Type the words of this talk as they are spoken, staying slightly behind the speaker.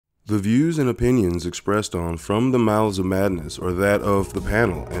The views and opinions expressed on From the Mouths of Madness are that of the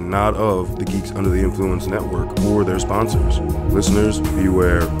panel and not of the Geeks Under the Influence Network or their sponsors. Listeners,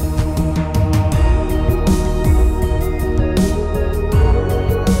 beware.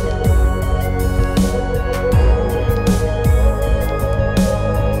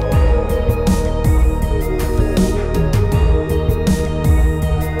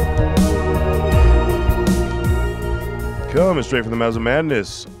 Coming straight from the Mouths of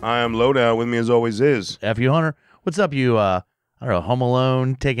Madness, I am Lowdown. With me as always is F.U. Hunter. What's up, you, I don't know, Home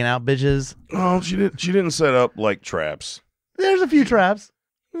Alone, taking out bitches? Oh, she didn't set up, like, traps. There's a few traps.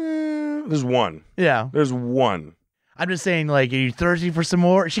 There's one. Yeah. There's one. I'm just saying, like, are you thirsty for some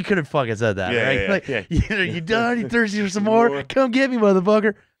more? She could have fucking said that, Yeah, right? yeah, Like, yeah. You done? You thirsty for some more? Come get me,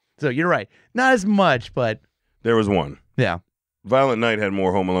 motherfucker. So you're right. Not as much, but There was one. yeah. Violent Night had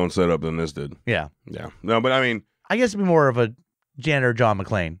more Home Alone set up than this did. Yeah. Yeah. No, but I mean, I guess it'd be more of a janitor John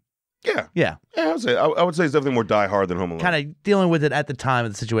McClane. yeah. Yeah. Yeah, I would say it's definitely more Die Hard than Home Alone. Kind of dealing with it at the time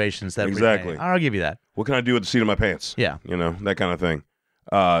of the situations that Exactly. I'll give you that. What can I do with the seat of my pants? Yeah. You know, that kind of thing.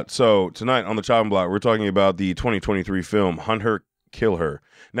 So tonight on the chopping block, we're talking about the 2023 film Hunt Her, Kill Her.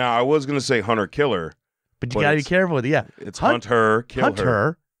 Now, I was going to say Hunt Her, Kill Her. But you got to be careful with it. Yeah. It's Hunt Her, Kill Hunt Her.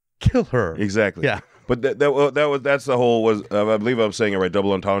 her, kill her. Exactly. Yeah. But that's the whole was. I believe I'm saying it right.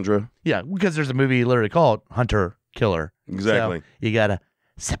 Double entendre. Yeah, because there's a movie literally called Hunter Killer. Exactly. So you gotta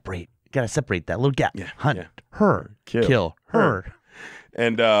separate. That little gap. Yeah, Hunt yeah. her. Kill her.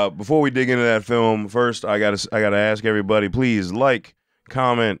 And before we dig into that film, first I gotta ask everybody, please like,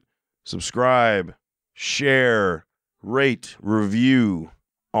 comment, subscribe, share, rate, review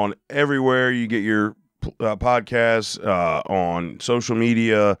on everywhere you get your podcasts, on social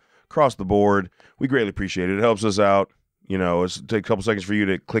media, across the board. We greatly appreciate it. It helps us out. You know, it takes a couple seconds for you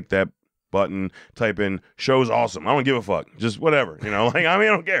to click that button, type in "show's awesome." I don't give a fuck. Just whatever. You know, like, I mean,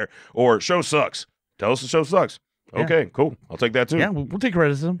 I don't care. Or "show sucks." Tell us the show sucks. Yeah. Okay, cool. I'll take that too. Yeah, we'll take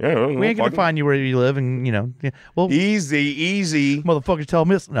criticism. Yeah, we ain't gonna find you where you live, and you know. Yeah. Well, easy. motherfuckers tell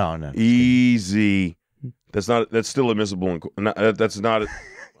me. No. Easy. That's still admissible. That's not.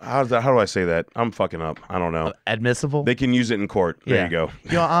 How do I say that? I'm fucking up. I don't know. Admissible. They can use it in court. There Yeah. you go.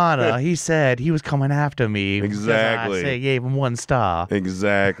 Your Honor, he said he was coming after me. Exactly. I gave him 1 star.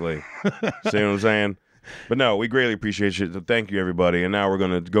 Exactly. See what I'm saying? But no, we greatly appreciate you. So thank you, everybody. And now we're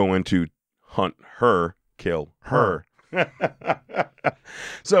going to go into Hunt Her, Kill Her.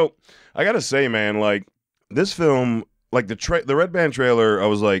 So I got to say, man, like this film, like the Red Band trailer, I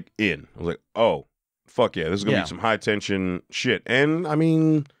was like in. I was like, oh, fuck yeah, this is going to be some high tension shit. And I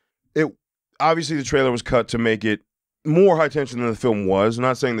mean, obviously the trailer was cut to make it more high tension than the film was. I'm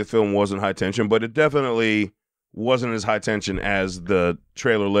not saying the film wasn't high tension, but it definitely wasn't as high tension as the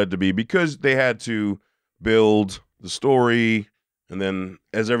trailer led to be because they had to build the story, and then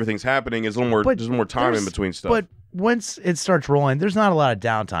as everything's happening, there's more time in between stuff. But once it starts rolling, there's not a lot of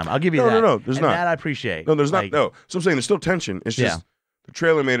downtime. I'll give you that. No, there's not. That I appreciate. No, there's not. No, so I'm saying there's still tension. It's just the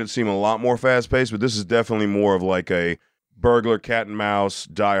trailer made it seem a lot more fast paced, but this is definitely more of like a burglar, cat and mouse,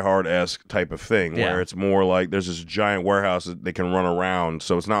 Die Hard-esque type of thing, where it's more like there's this giant warehouse that they can run around.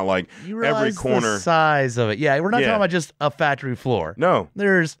 So it's not like every corner. The size of it. Yeah, we're not talking about just a factory floor. No.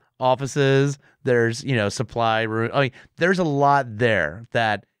 There's offices, there's, supply room. I mean, there's a lot there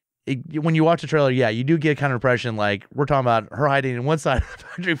that when you watch the trailer, you do get kind of impression like we're talking about her hiding in one side of the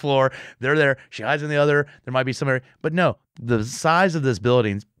factory floor. They're there. She hides in the other. There might be some area. But no, the size of this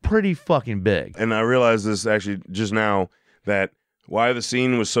building's pretty fucking big. And I realized this actually just now, that why the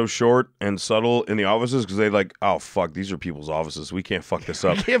scene was so short and subtle in the offices, because they like, oh fuck, these are people's offices. We can't fuck this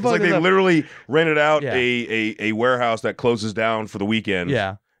up. It's like they literally rented out a warehouse that closes down for the weekend.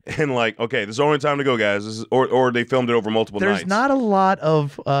 Yeah. And like, okay, this is the only time to go, guys. Or they filmed it over multiple nights. There's not a lot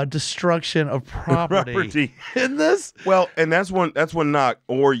of destruction of property in this. Well, and that's one knock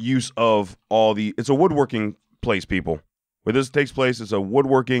or use of all the. It's a woodworking place, people. Where this takes place, it's a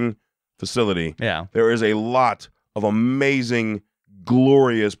woodworking facility. Yeah. There is a lot of amazing,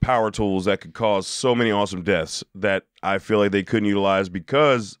 glorious power tools that could cause so many awesome deaths that I feel like they couldn't utilize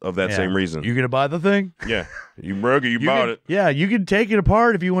because of that same reason. You gonna buy the thing? Yeah, you broke it. You bought it. Yeah, you can take it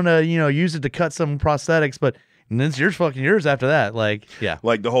apart if you want to, use it to cut some prosthetics, but then it's yours after that. Like, yeah,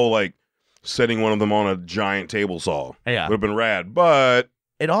 like the whole setting one of them on a giant table saw. Yeah, would have been rad, but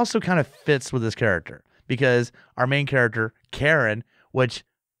it also kind of fits with this character because our main character Karen, which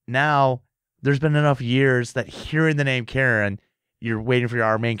now. There's been enough years that hearing the name Karen, you're waiting for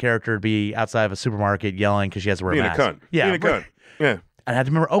our main character to be outside of a supermarket yelling because she has to wear a mask. Being a cunt. Yeah. Being a cunt. Yeah. I had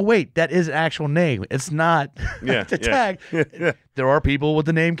to remember, oh, wait, that is an actual name. It's not the tag. There are people with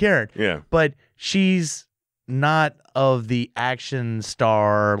the name Karen. Yeah. But she's not of the action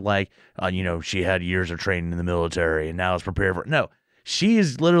star, like, you know, she had years of training in the military and now is prepared for it. No, she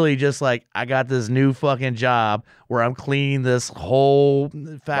is literally just like, I got this new fucking job where I'm cleaning this whole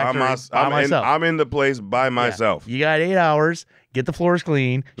factory by myself. I'm in the place by myself. You got 8 hours, get the floors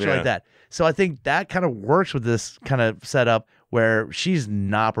clean, shit Yeah. like that. So I think that kind of works with this kind of setup where she's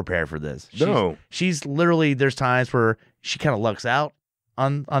not prepared for this. She's literally, there's times where she kind of lucks out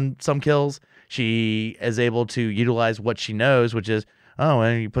on some kills. She is able to utilize what she knows, which is, oh,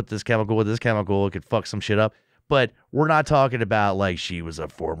 well, you put this chemical with this chemical, it could fuck some shit up. But we're not talking about like she was a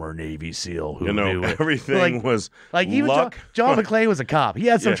former Navy SEAL who knew it. Everything was like even luck. John McClane was a cop. He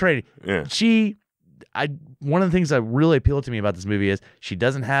had some training. Yeah. One of the things that really appealed to me about this movie is she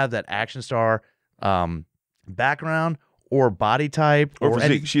doesn't have that action star background or body type or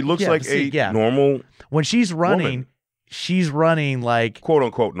physique. She looks like physique, a normal. When she's running, woman. She's running like quote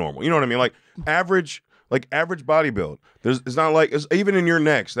unquote normal. You know what I mean? Like average body build. It's not like even in your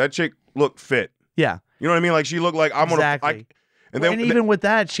necks. That chick looked fit. Yeah. You know what I mean? Like she looked like I'm exactly. And even with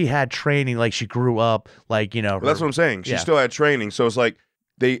that, she had training. Like she grew up. Like, you know. That's what I'm saying. She still had training. So it's like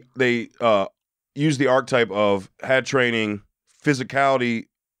they use the archetype of had training, physicality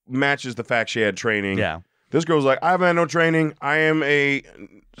matches the fact she had training. Yeah. This girl's like, I haven't had no training. I am a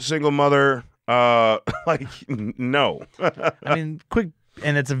single mother. Like no. I mean,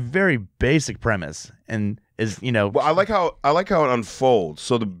 and it's a very basic premise, and is, you know. Well, I like how it unfolds.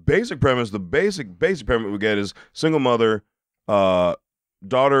 So the basic premise we get is single mother,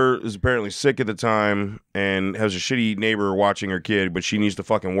 daughter is apparently sick at the time and has a shitty neighbor watching her kid, but she needs to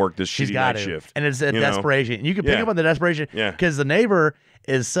fucking work this shitty night shift. And it's a desperation. And you can pick up on the desperation because the neighbor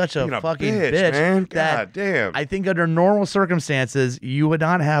is such a fucking bitch man. that God damn. I think under normal circumstances you would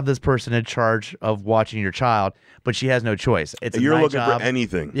not have this person in charge of watching your child, but she has no choice. You're looking job. for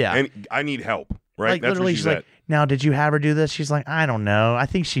anything. Yeah. And I need help. Right? Like, that's literally, what she's like, now, did you have her do this? She's like, I don't know. I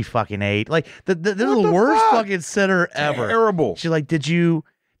think she fucking ate. Like, this is the worst fucking sitter ever. Terrible. She's like, did you?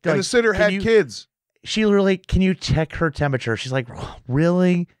 And the sitter had kids. She literally, can you check her temperature? She's like,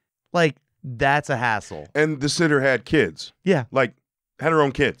 really? Like, that's a hassle. And the sitter had kids. Yeah. Like, had her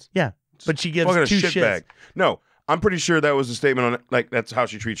own kids. Yeah. But she gives fucking two a shit shits. bag. No, I'm pretty sure that was a statement on it. Like, that's how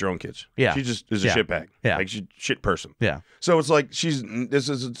she treats her own kids. Yeah. She just is a shit bag. Yeah. Like, she's a shit person. Yeah. So it's like this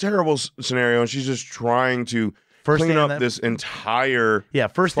is a terrible scenario, and she's just trying to clean up this entire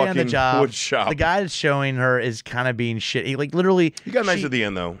first day on the job. wood shop. The guy that's showing her is kind of being shit. Like, literally. He got nice at the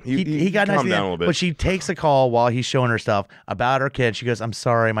end, though. He got nice at the end, a little bit. But she takes a call while he's showing her stuff about her kid. She goes, I'm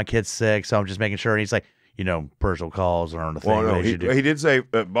sorry, my kid's sick, so I'm just making sure. And he's like, you know, personal calls aren't a thing. Well, no, he did say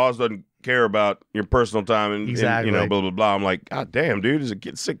that boss doesn't care about your personal time and, exactly. and, you know, blah, blah, blah. I'm like, God damn, dude, he's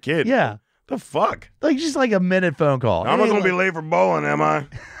a sick kid. Yeah. The fuck? Like, just like a minute phone call. I'm not going to be late for bowling, am I?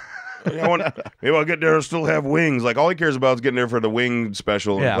 Maybe I'll get there and still have wings. Like, all he cares about is getting there for the wing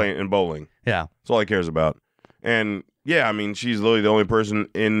special and playing and bowling. Yeah. That's all he cares about. And, yeah, I mean, she's literally the only person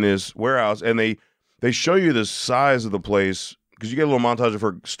in this warehouse. And they show you the size of the place because you get a little montage of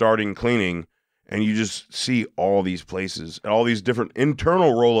her starting cleaning. And you just see all these places, all these different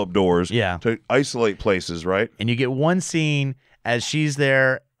internal roll-up doors to isolate places, right? And you get one scene as she's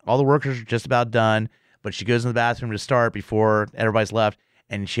there, all the workers are just about done, but she goes in the bathroom to start before everybody's left,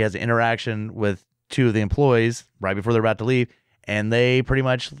 and she has an interaction with two of the employees right before they're about to leave, and they pretty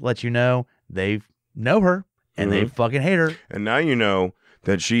much let you know they know her, and they fucking hate her. And now you know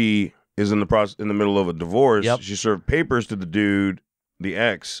that she is in the middle of a divorce. Yep. She served papers to the dude, the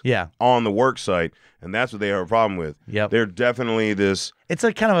ex, yeah, on the work site, and that's what they have a problem with. Yep. They're definitely this. It's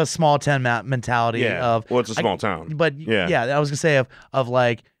a kind of a small town mentality of. Well, it's a small town, but I was gonna say of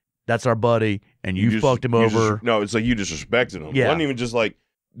like, that's our buddy, and you fucked him over. No, it's like you disrespected him. Yeah. It wasn't even just like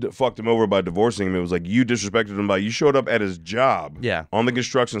fucked him over by divorcing him. It was like you disrespected him by you showed up at his job, on the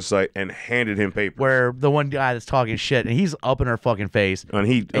construction site and handed him papers. Where the one guy that's talking shit and he's up in her fucking face, and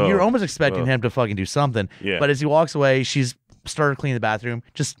you're almost expecting him to fucking do something. Yeah. But as he walks away, she's started cleaning the bathroom,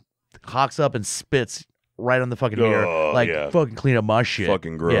 just hawks up and spits right on the fucking mirror, like fucking clean up my shit.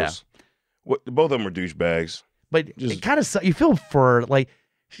 Fucking gross. Yeah. Both of them were douchebags. But it kind of you feel for like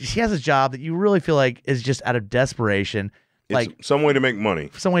she has a job that you really feel like is just out of desperation. It's like some way to make money.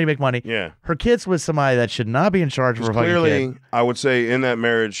 Some way to make money. Yeah. Her kid's with somebody that should not be in charge of her fucking kid. I would say in that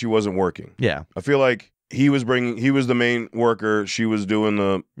marriage she wasn't working. Yeah. I feel like he was the main worker. She was doing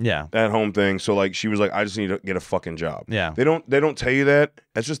the at home thing. So like she was like, I just need to get a fucking job. Yeah. They don't tell you that.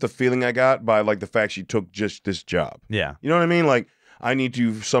 That's just the feeling I got by like the fact she took just this job. Yeah. You know what I mean? Like I need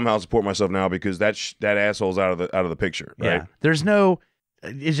to somehow support myself now because that asshole's out of the picture. Right? Yeah. There's no.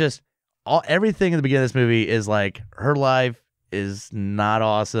 It's just everything in the beginning of this movie is like her life is not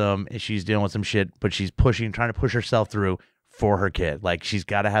awesome, and she's dealing with some shit, but she's trying to push herself through for her kid. Like, she's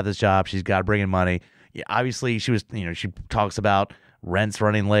got to have this job. She's got to bring in money. Yeah, obviously, she talks about rent's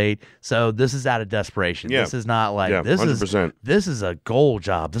running late. So this is out of desperation. Yeah. This is not like, Yeah, this 100%. this is a goal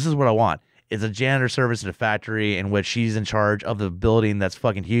job. This is what I want. It's a janitor service at a factory in which she's in charge of the building that's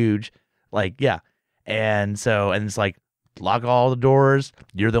fucking huge. Like, yeah. And it's like, lock all the doors.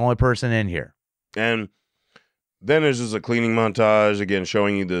 You're the only person in here. And then there's just a cleaning montage, again,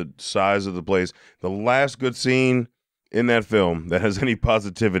 showing you the size of the place. The last good scene in that film that has any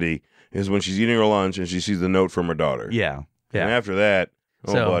positivity is when she's eating her lunch and she sees the note from her daughter. Yeah. Yeah. And after that,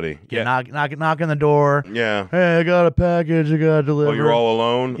 buddy. Yeah. Knock on the door. Yeah. Hey, I got a package I got to deliver. Oh, you're all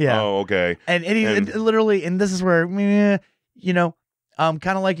alone? Yeah. Oh, okay. And literally, and this is where, kind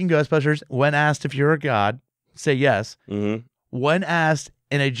of like in Ghostbusters, when asked if you're a god, say yes. Mm-hmm. When asked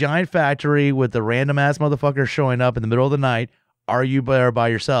in a giant factory with the random ass motherfucker showing up in the middle of the night, are you there by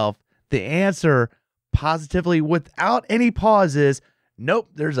yourself? The answer positively without any pauses, nope,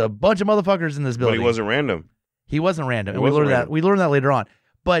 there's a bunch of motherfuckers in this building. But he wasn't random. He wasn't random. We learned that later on.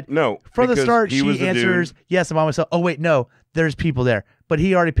 But no, from the start, she answers, dude. yes, I'm by myself. Oh, wait, no, there's people there. But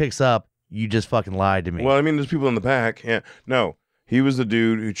he already picks up, you just fucking lied to me. Well, I mean, there's people in the back. Yeah. No, he was the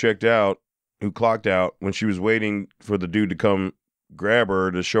dude who clocked out when she was waiting for the dude to come grab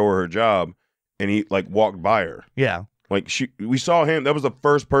her to show her job, and he like walked by her. Yeah. Like we saw him. That was the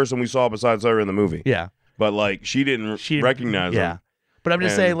first person we saw besides her in the movie. Yeah. But like she didn't recognize him. But I'm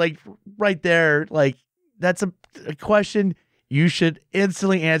just saying, like, right there, like, that's a question you should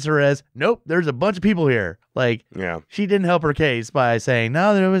instantly answer as, nope, there's a bunch of people here. Like, she didn't help her case by saying,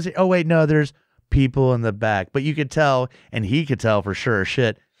 no, there's people in the back. But you could tell, and he could tell for sure,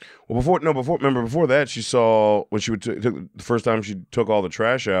 shit. Well, before that, she saw when she took the first time she took all the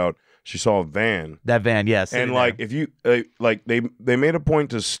trash out, she saw a van. That van, yes. And like, if you they made a point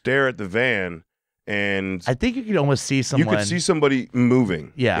to stare at the van. And I think you could almost see someone. You could see somebody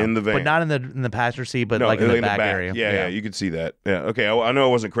moving in the van. But not in the passenger seat, but like in the back area. Yeah, you could see that. Yeah, okay. I know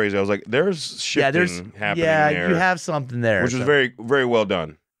it wasn't crazy. I was like, there's shifting happening there. Yeah, you have something there. Which was very, very well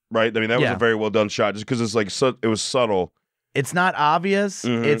done, right? I mean, that was a very well done shot just because it's like, it was subtle. It's not obvious.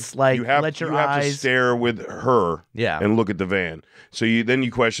 Mm-hmm. It's like, you have to stare with her and look at the van. So then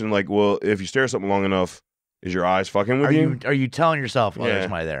you question, like, well, if you stare at something long enough, is your eyes fucking with you? Are you telling yourself, there's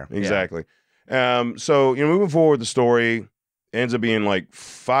somebody there? Exactly. So, moving forward, the story ends up being like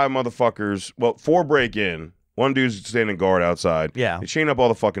 5 motherfuckers. Well, 4 break in. 1 dude's standing guard outside. Yeah. They chain up all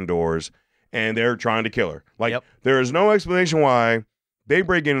the fucking doors, and they're trying to kill her. Like, there is no explanation why they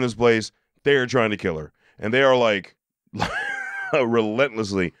break into this place. They are trying to kill her. And they are like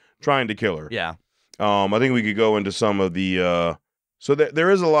relentlessly trying to kill her. Yeah. I think we could go into some of the, so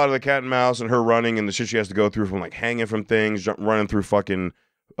there is a lot of the cat and mouse and her running and the shit she has to go through from like hanging from things, running through fucking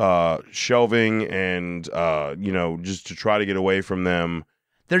shelving and just to try to get away from them.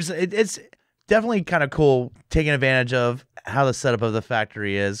 It's definitely kind of cool taking advantage of how the setup of the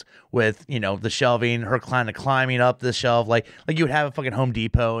factory is with the shelving, her kind of climbing up the shelf like you would have a fucking Home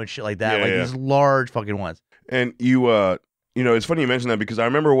Depot and shit like that, these large fucking ones. And it's funny you mention that because I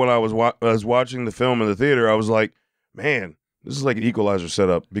remember when I was watching the film in the theater, I was like, man, this is like an Equalizer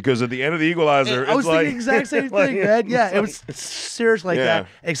setup because at the end of the Equalizer, I was thinking the exact same thing, man. Yeah, it was serious like Yeah. that,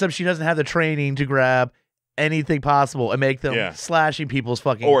 except she doesn't have the training to grab anything possible and make them slashing people's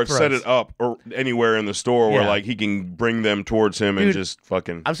fucking or throats. set it up or anywhere in the store where like he can bring them towards him. Dude, and just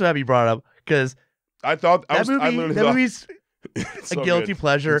fucking. I'm so happy you brought it up because I thought that movie's so a guilty good.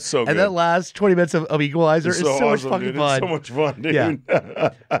 pleasure. It's so and good. that last 20 minutes of Equalizer is so awesome, much fucking dude. fun. It's so much fun, dude. Yeah.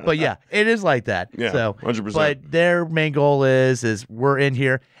 But yeah, it is like that. Yeah, so 100%. But their main goal is we're in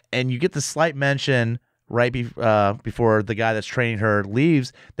here, and you get the slight mention right before the guy that's training her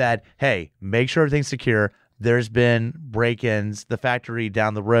leaves that, hey, make sure everything's secure. There's been break-ins. The factory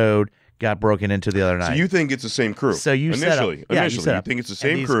down the road got broken into the other night. So you think it's the same crew? So you initially, you think it's the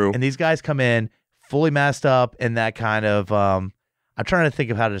same crew? And these guys come in fully masked up in that kind of I'm trying to think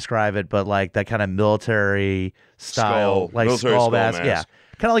of how to describe it, but like that kind of military style, military skull skull mask. mask. Yeah,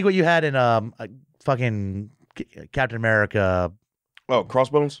 kind of like what you had in fucking Captain America. Oh,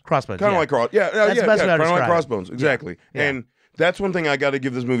 Crossbones. Kind of like kind of like Crossbones. Exactly. Yeah. And that's one thing I got to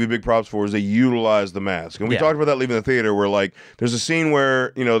give this movie big props for is they utilize the mask. And we talked about that leaving the theater where like there's a scene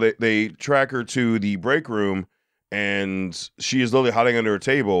where they track her to the break room and she is literally hiding under a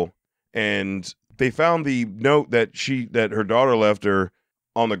table and they found the note that her daughter left her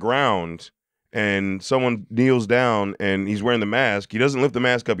on the ground, and someone kneels down, and he's wearing the mask. He doesn't lift the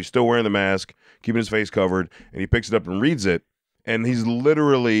mask up. He's still wearing the mask, keeping his face covered, and he picks it up and reads it. and he's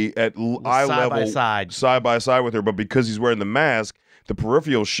literally at eye level, side by side with her. But because he's wearing the mask, the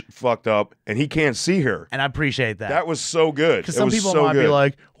peripheral fucked up, and he can't see her. And I appreciate that. That was so good. Because some people might be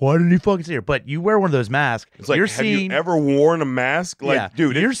like, why didn't he fucking see her? But you wear one of those masks. It's like, have you ever worn a mask? Like,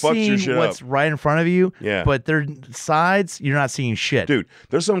 dude, it fucks your shit up. You're seeing what's right in front of you, yeah. But their sides, you're not seeing shit. Dude,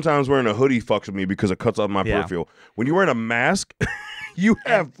 there's sometimes wearing a hoodie fucks with me because it cuts off my peripheral. When you're wearing a mask, you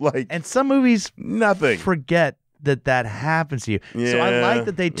have And some movies nothing. Forget that happens to you. Yeah, so I like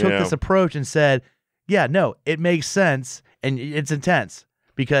that they took this approach and said, yeah, no, it makes sense and it's intense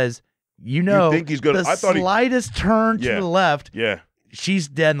because you think he's gonna, the slightest turn to the left, she's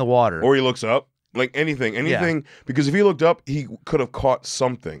dead in the water. Or he looks up, like anything. Because if he looked up, he could have caught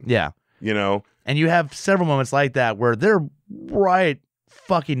something. Yeah. You know? And you have several moments like that where they're right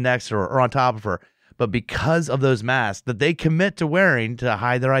fucking next to her or on top of her. But because of those masks that they commit to wearing to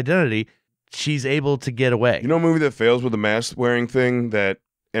hide their identity, she's able to get away. You know a movie that fails with the mask wearing thing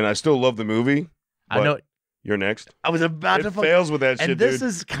and I still love the movie? I know. You're next. I was about to. It fails with that shit, and this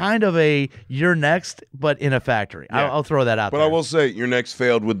is kind of a you're next, but in a factory. Yeah. I'll throw that out there. But I will say, your next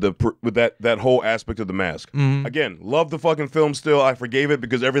failed with that whole aspect of the mask. Mm-hmm. Again, love the fucking film still. I forgave it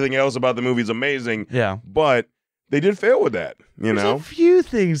because everything else about the movie is amazing. Yeah. But they did fail with that. There's a few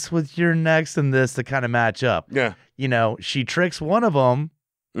things with your next and this that kind of match up. Yeah. You know, she tricks one of them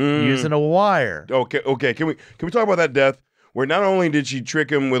using a wire. Okay. Can we talk about that death? Where not only did she trick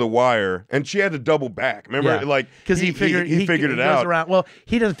him with a wire, and she had to double back. Remember, like because he figured it out. Well,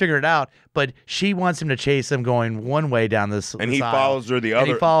 he doesn't figure it out, but she wants him to chase him going one way down this. And he aisle. follows her the other.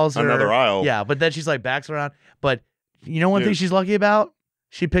 And he follows her another aisle. Yeah, but then she's like backs around. But you know one thing she's lucky about?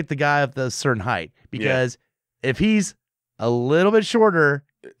 She picked the guy of the certain height because if he's a little bit shorter,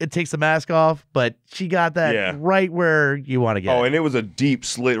 it takes the mask off. But she got that right where you want to get. Oh, and it was a deep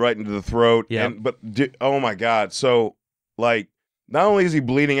slit right into the throat. Yeah. Oh my God. So. Like, not only is he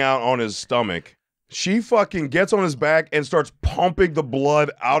bleeding out on his stomach, she fucking gets on his back and starts pumping the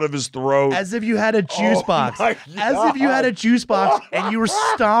blood out of his throat. As if you had a juice box. As if you had a juice box and you were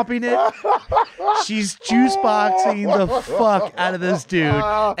stomping it. She's juice boxing the fuck out of this dude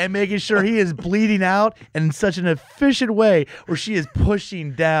and making sure he is bleeding out in such an efficient way where she is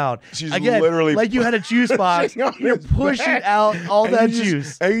pushing down. She's again, literally like you had a juice box. You're pushing out all that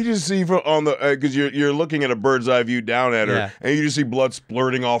juice. And you just see on the because you're looking at a bird's eye view down at her, and you just see blood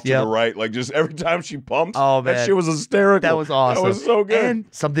splurting off to the right, like just every time she pumps. Oh man, that shit was hysterical. That was awesome. That was so good. And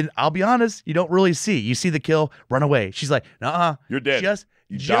something I'll be honest, you don't really see. You see the kill, run away. She's like, "Nuh-uh, you're dead.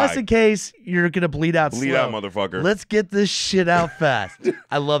 Just in case you're gonna bleed out. Bleed out, motherfucker. Let's get this shit out fast."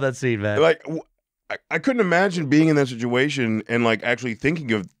 I love that scene, man. Like, I couldn't imagine being in that situation and like actually thinking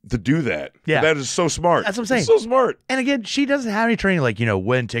to do that. Yeah, but that is so smart. That's what I'm saying. It's so smart. And again, she doesn't have any training. Like,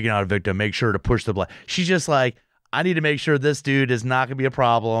 when taking out a victim, make sure to push the blood. She's just like, I need to make sure this dude is not going to be a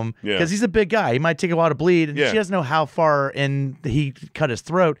problem because he's a big guy. He might take a while to bleed, and she doesn't know how far in he cut his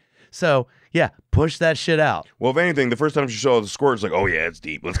throat. So, yeah, push that shit out. Well, if anything, the first time she saw the squirt, it's like, oh, yeah, it's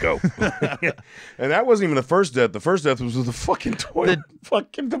deep. Let's go. And that wasn't even the first death. The first death was with the fucking toilet.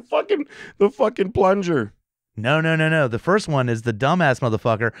 The fucking plunger. No. The first one is the dumbass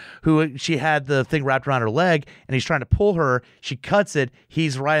motherfucker who she had the thing wrapped around her leg, and he's trying to pull her. She cuts it.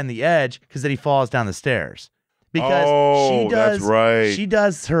 He's right on the edge because then he falls down the stairs. Because that's right. She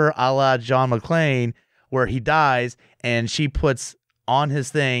does her a la John McClane where he dies and she puts on his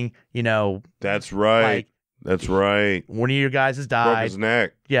thing, That's right. Like, that's right. One of your guys has died. Broke his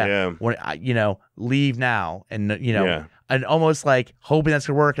neck. Yeah. When, leave now. And, and almost like hoping that's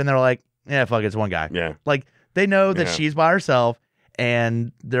going to work. And they're like, yeah, fuck it, it's one guy. Yeah. Like they know that she's by herself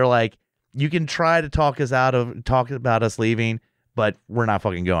and they're like, you can try to talk about us leaving, but we're not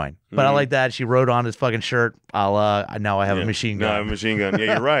fucking going. But I like that. She wrote on his fucking shirt, now I have a machine gun. No, I have a machine gun.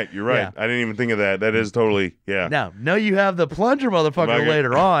 Yeah, you're right. You're right. Yeah. I didn't even think of that. That is totally, No, you have the plunger motherfucker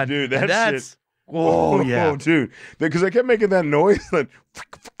later on. Dude, that's shit. Oh, yeah. Oh, dude. Because I kept making that noise. Like,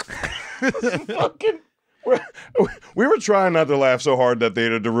 fucking... We were trying not to laugh so hard that they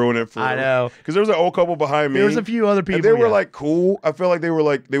had to ruin it for. I know, because there was an old couple behind me. There was a few other people. And they were like cool. I felt like they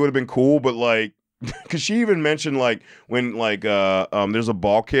would have been cool, but like, because she even mentioned like when like there's a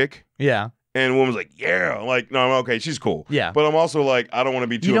ball kick. Yeah. And woman's like, yeah, like no, I'm okay. She's cool. Yeah. But I'm also like, I don't want to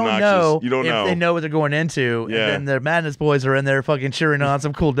be too obnoxious. You don't know if they know what they're going into. Yeah. And then their Madness boys are in there fucking cheering on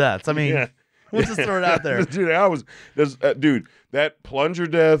some cool deaths. I mean. We'll just throw it out there. Dude, that plunger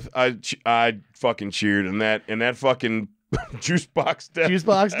death, I fucking cheered, and that fucking juice box death. Juice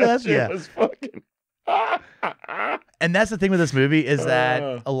box death? Yeah. Was fucking... And that's the thing with this movie is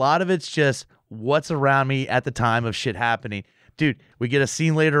that a lot of it's just what's around me at the time of shit happening. Dude, we get a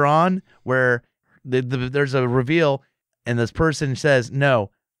scene later on where there's a reveal. and this person says,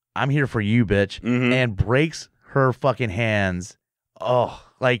 "No, I'm here for you, bitch," Mhm. and breaks her fucking hands. Oh,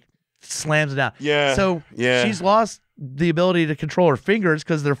 like slams it down. Yeah. So Yeah. she's lost the ability to control her fingers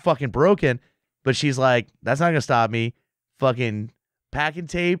because they're fucking broken. But she's like, that's not gonna stop me. Fucking packing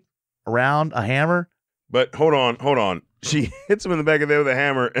tape around a hammer. But hold on. She hits him in the back of the head with a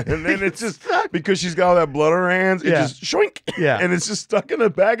hammer, and then it's just because she's got all that blood on her hands, it just shwink. Yeah. And it's just stuck in the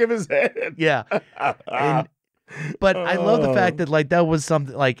back of his head. Yeah. But I love the fact that like that was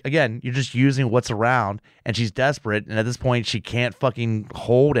something like, again, you're just using what's around, and she's desperate, and at this point she can't fucking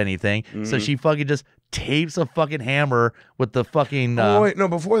hold anything. So she fucking just tapes a fucking hammer with the fucking oh wait, no,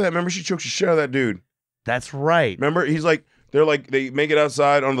 before that, remember she chokes the shit out of that dude. That's right. Remember, they make it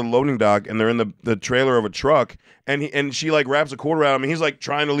outside on the loading dock, and they're in the trailer of a truck, and she like wraps a cord around him, and he's like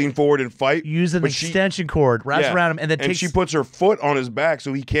trying to lean forward and fight. Use an extension cord, wraps around him, and then she puts her foot on his back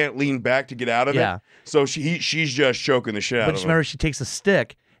so he can't lean back to get out of it. So she's just choking the shit out of him. Remember, she takes a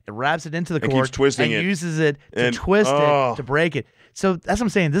stick and wraps it into the cord, keeps twisting and it. uses it to twist it to break it. So that's what I'm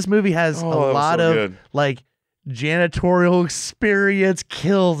saying. This movie has a lot of like janitorial experience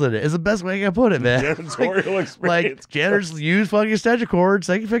kills in it. Is the best way I can put it, man. Janitorial experience. Like janitors use fucking extension cords.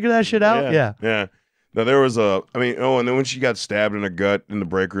 They can figure that shit out. Yeah. No, there was and then when she got stabbed in her gut in the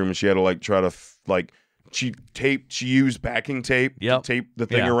break room, and she had to like try to she used backing tape to tape the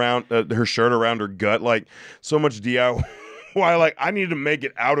thing around her shirt around her gut. Like so much DIY. Like I need to make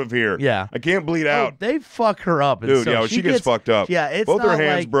it out of here. Yeah, I can't bleed out. They fuck her up, dude. So she gets fucked up. Yeah, it's both not her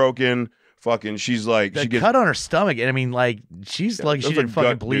hands like, broken. Fucking, she's like she gets cut on her stomach, and I mean, like she's lucky she didn't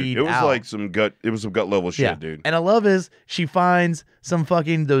fucking bleed. Dude. It was out. like some gut. It was some gut level shit, dude. And I love is she finds some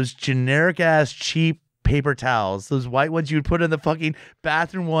fucking those generic ass cheap paper towels, those white ones you would put in the fucking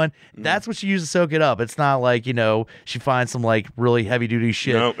bathroom one. That's what she uses to soak it up. It's not like, she finds some like really heavy duty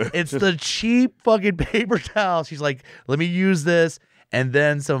shit. Nope. It's the cheap fucking paper towel. She's like, let me use this, and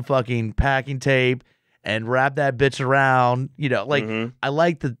then some fucking packing tape and wrap that bitch around. I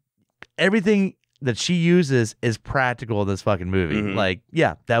like the everything that she uses is practical in this fucking movie. Like,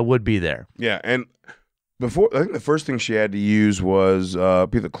 yeah, that would be there. Yeah, and before, I think the first thing she had to use was a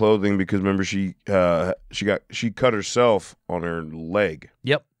piece of clothing, because remember she cut herself on her leg.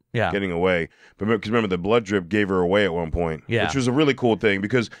 Yep. Yeah. Getting away. But because remember the blood drip gave her away at one point. Yeah. Which was a really cool thing,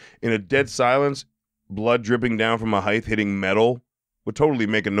 because in a dead silence, blood dripping down from a height hitting metal would totally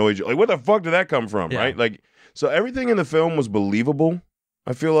make a noise. Like, what the fuck did that come from? Right? Like, so everything in the film was believable,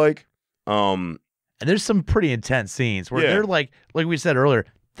 I feel like. And there's some pretty intense scenes where they're like we said earlier,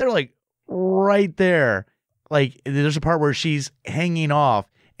 they're like right there. Like there's a part where she's hanging off,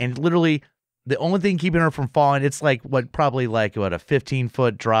 and literally the only thing keeping her from falling, it's like probably a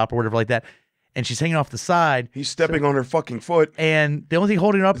 15-foot drop or whatever like that. And she's hanging off the side. He's stepping on her fucking foot. And the only thing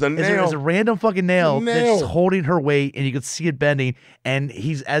holding her up is a random fucking nail that's holding her weight, and you can see it bending. And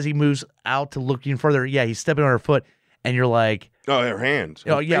as he moves out to looking further, he's stepping on her foot, and you're like, oh, her hands.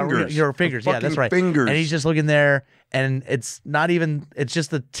 Oh, yeah, your fingers. Yeah, that's right. Fingers. And he's just looking there, and it's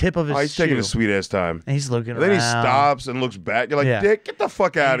just the tip of his shoe. He's taking a sweet ass time. And he's looking around. Then he stops and looks back. You're like, Dick, get the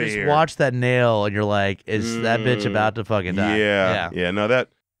fuck out of here. Just watch that nail, and you're like, is that bitch about to fucking die? Yeah. No, that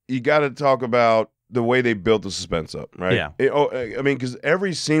you got to talk about the way they built the suspense up, right? Yeah. I mean, because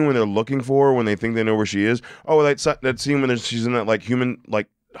every scene when they're looking for her, when they think they know where she is, that scene when she's in that like human like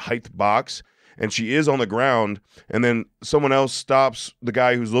height box, and she is on the ground, and then someone else stops the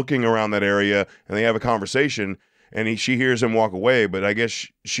guy who's looking around that area, and they have a conversation, and she hears him walk away, but I guess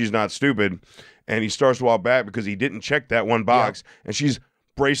she's not stupid, and he starts to walk back because he didn't check that one box, and she's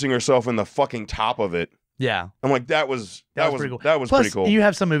bracing herself in the fucking top of it. Yeah. I'm like, that was pretty cool. Plus, pretty cool. You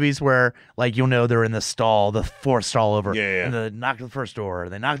have some movies where, like, they're in the stall, the fourth stall over. Yeah. And they knock at the first door,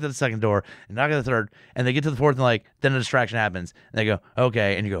 they knock at the second door, and knock at the third, and they get to the fourth, and then a distraction happens. And they go,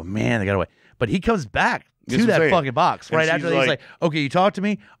 okay. And you go, man, they got away. But he comes back to that fucking box right after that. He's like, okay, you talk to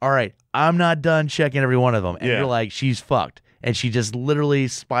me? All right, I'm not done checking every one of them. And you're like, she's fucked. And she just literally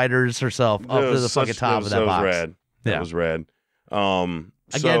spiders herself up to the fucking top of that box. Rad. That was rad.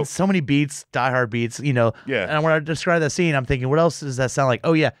 Again, so many beats, diehard beats, Yeah. And when I describe that scene, I'm thinking, what else does that sound like?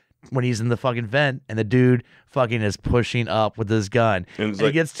 Oh, yeah, when he's in the fucking vent and the dude fucking is pushing up with his gun. And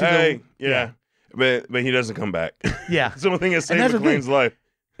he gets to But he doesn't come back. Yeah. It's the only thing that saved McClane's life.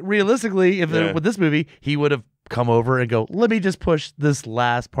 Realistically, with this movie, he would have come over and go, let me just push this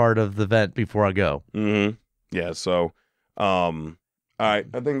last part of the vent before I go. Mm-hmm. Yeah, so, all right.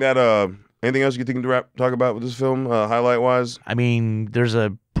 I think that, anything else you think to talk about with this film, highlight-wise? I mean, there's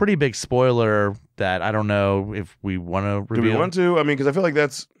a pretty big spoiler that I don't know if we want to reveal. Do we want to? I mean, because I feel like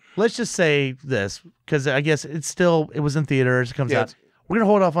that's... Let's just say this, because I guess it was in theaters. It comes out. We're going to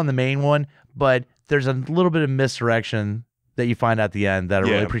hold off on the main one, but there's a little bit of misdirection that you find at the end that I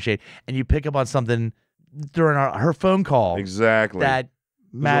really appreciate, and you pick up on something during her phone call exactly that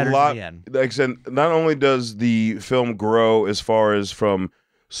matters at the end. Like I said, not only does the film grow as far as from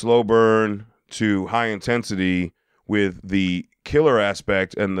slow burn to high intensity with the killer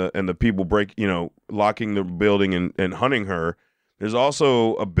aspect and the people locking the building and hunting her. There's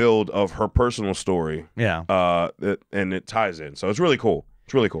also a build of her personal story. Yeah. And it ties in. So it's really cool.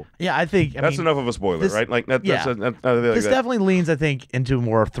 It's really cool. Yeah, I think that's enough of a spoiler, right? Like this definitely leans, I think, into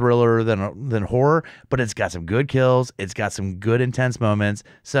more thriller than horror, but it's got some good kills. It's got some good intense moments.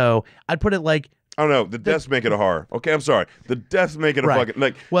 So I'd put it like, I don't know. The deaths make it a horror. Okay, I'm sorry. The deaths make it a fucking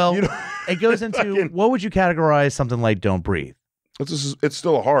like. Well, it goes into what would you categorize something like Don't Breathe? It's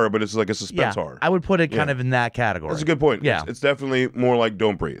still a horror, but it's like a suspense horror. I would put it kind of in that category. That's a good point. Yeah, it's definitely more like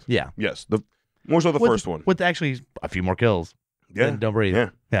Don't Breathe. Yeah. Yes. More so the first one with actually a few more kills. Yeah. Than Don't Breathe.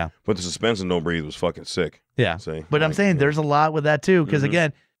 Yeah. But the suspense in Don't Breathe was fucking sick. Yeah. But I'm saying there's a lot with that too, because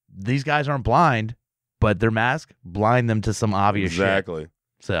again, these guys aren't blind, but their mask blind them to some obvious shit. Exactly.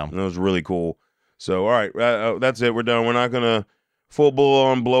 So that was really cool. So all right, that's it. We're done. We're not gonna full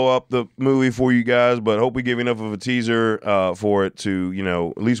on blow up the movie for you guys, but hope we give you enough of a teaser for it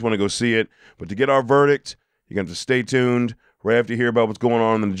to at least want to go see it. But to get our verdict, you're gonna have to stay tuned right after you hear about what's going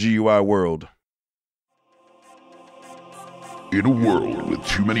on in the GUI world. In a world with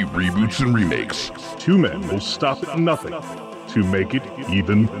too many reboots and remakes, two men will stop at nothing to make it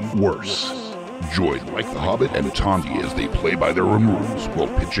even worse. Join Mike the Hobbit and Tanvi as they play by their own rules while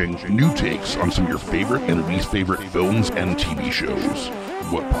pitching new takes on some of your favorite and least favorite films and TV shows.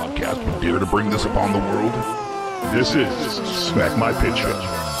 What podcast would dare to bring this upon the world? This is Smack My Pitch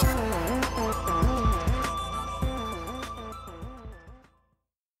Up.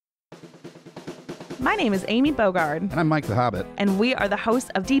 My name is Amy Bogard. And I'm Mike the Hobbit. And we are the hosts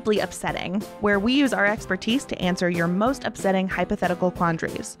of Deeply Upsetting, where we use our expertise to answer your most upsetting hypothetical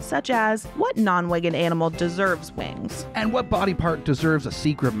quandaries, such as, what non-winged animal deserves wings? And what body part deserves a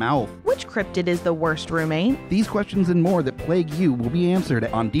secret mouth? Which cryptid is the worst roommate? These questions and more that plague you will be answered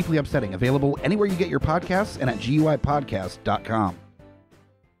on Deeply Upsetting, available anywhere you get your podcasts and at GUIPodcast.com.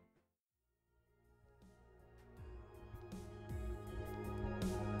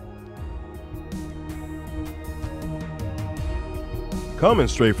 Coming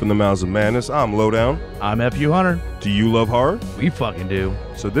straight from the mouths of madness, I'm Lowdown. I'm FU Hunter. Do you love horror? We fucking do.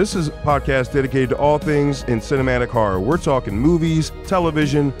 So this is a podcast dedicated to all things in cinematic horror. We're talking movies,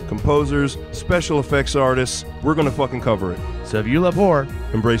 television, composers, special effects artists. We're gonna fucking cover it. So if you love horror,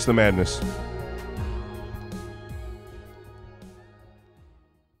 embrace the madness.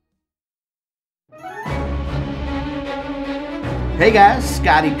 Hey guys,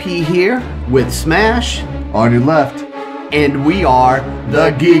 Scotty P here with Smash on your left. And we are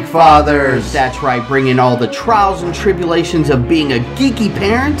the Geek Fathers. That's right, bringing all the trials and tribulations of being a geeky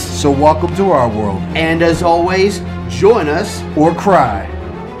parent. So welcome to our world. And as always, join us or cry.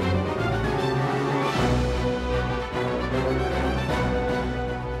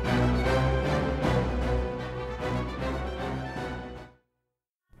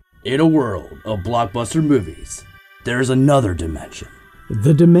 In a world of blockbuster movies, there's another dimension.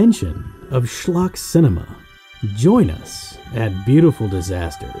 The dimension of schlock cinema. Join us at Beautiful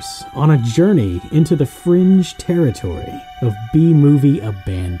Disasters on a journey into the fringe territory of B-movie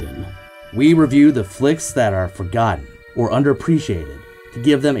abandon. We review the flicks that are forgotten or underappreciated to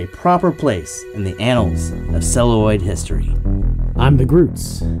give them a proper place in the annals of celluloid history. I'm the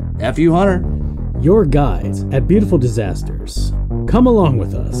Groots. FU Hunter. Your guides at Beautiful Disasters. Come along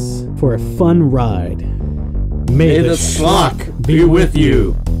with us for a fun ride. May the schlock be with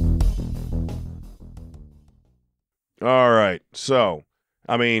you. All right, so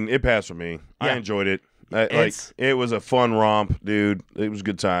I mean, it passed for me. Yeah. I enjoyed it. It was a fun romp, dude. It was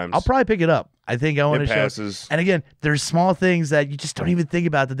good times. I'll probably pick it up. I think I want to show. Passes. And again, there's small things that you just don't even think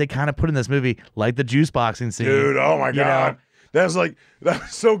about that they kind of put in this movie, like the juice boxing scene. Dude, oh my god, that's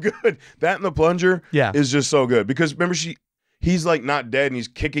so good. That and the plunger, is just so good because remember he's like not dead and he's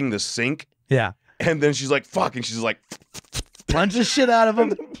kicking the sink. Yeah, and then she's like fuck, and she's like punches shit out of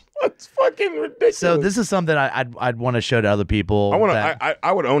him. It's fucking ridiculous. So this is something I'd want to show to other people.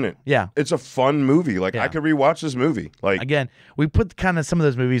 I would own it. Yeah, it's a fun movie. Like I could rewatch this movie. Like again, we put kind of some of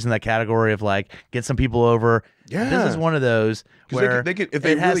those movies in that category of like get some people over. Yeah, this is one of those where they could, if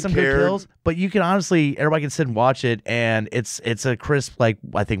they it has really some cared, good kills, but you can honestly everybody can sit and watch it, and it's a crisp like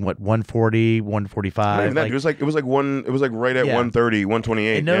I think 140, 145. It was like right at 130,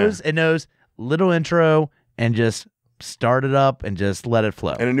 128. It knows little intro and just start it up and just let it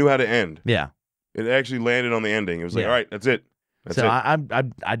flow. And it knew how to end. Yeah. It actually landed on the ending. It was like, all right, that's it. That's so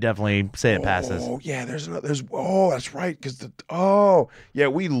it. I definitely say it passes. Oh yeah, there's another. That's right. Because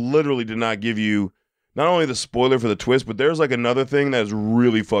we literally did not give you not only the spoiler for the twist, but there's like another thing that's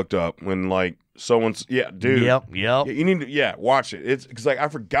really fucked up when like someone's dude. Yep. Yeah, you need to watch it. It's because like I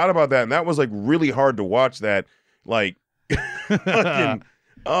forgot about that, and that was like really hard to watch. That like, fucking,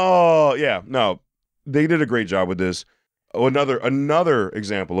 no, they did a great job with this. Oh, another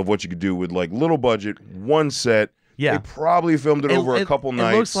example of what you could do with like little budget, one set. Yeah. They probably filmed it over a couple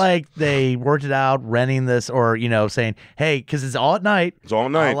nights. It looks like they worked it out, renting this, or saying, "Hey, because it's all at night. It's all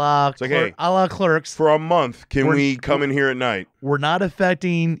at night. It's like, hey, a la Clerks. For a month, can we come in here at night? We're not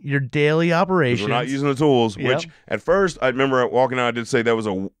affecting your daily operations. We're not using the tools." Yep. Which at first, I remember walking out, I did say that was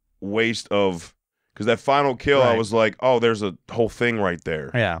a waste of, because that final kill, Right. I was like, "Oh, there's a whole thing right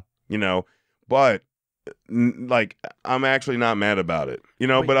there." Yeah. But like I'm actually not mad about it,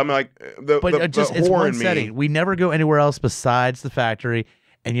 but I'm like it's horror one in me. setting. We never go anywhere else besides the factory,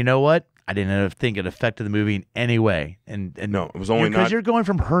 and you know what? I didn't think it affected the movie in any way. And no, it was only because you're going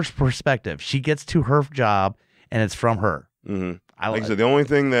from her perspective. She gets to her job, and it's from her. Mm-hmm. Like I said, the only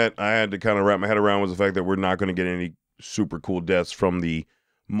thing that I had to kind of wrap my head around was the fact that we're not going to get any super cool deaths from the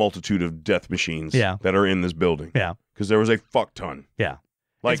multitude of death machines that are in this building. Yeah, because there was a fuck ton. Yeah.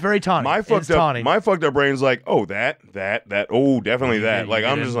 Like, it's very taunting. My fucked up brain's like, oh, that, definitely that. Like,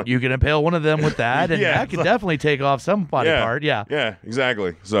 I'm just like, you can impale one of them with that, and that could definitely take off some body part. Yeah, yeah,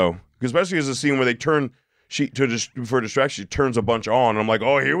 exactly. So, especially as a scene where they turn for distraction, she turns a bunch on. And I'm like,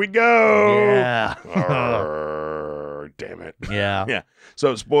 oh, here we go. Yeah. Damn it. Yeah. Yeah.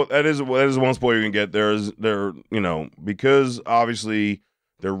 So that is one spoiler you can get. Because obviously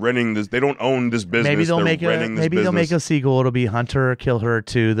they're renting this. They don't own this business. Maybe they'll they'll make a sequel. It'll be Hunt Her, Kill Her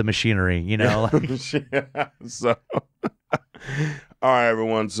to the Machinery. So, all right,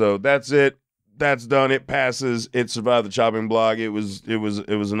 everyone. So that's it. That's done. It passes. It survived the chopping block. It was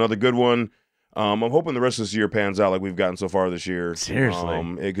another good one. I'm hoping the rest of this year pans out like we've gotten so far this year.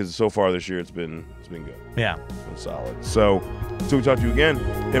 Seriously, because so far this year it's been good. Yeah, it's been solid. So until we talk to you again,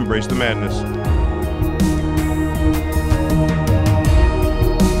 embrace the madness.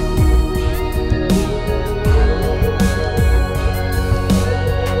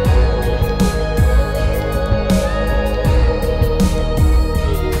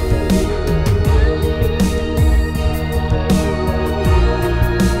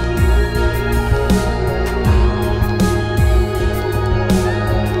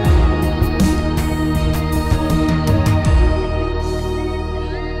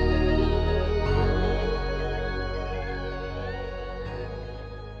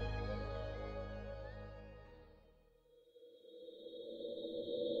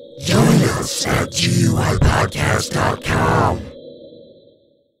 Join us at GUIPodcast.com.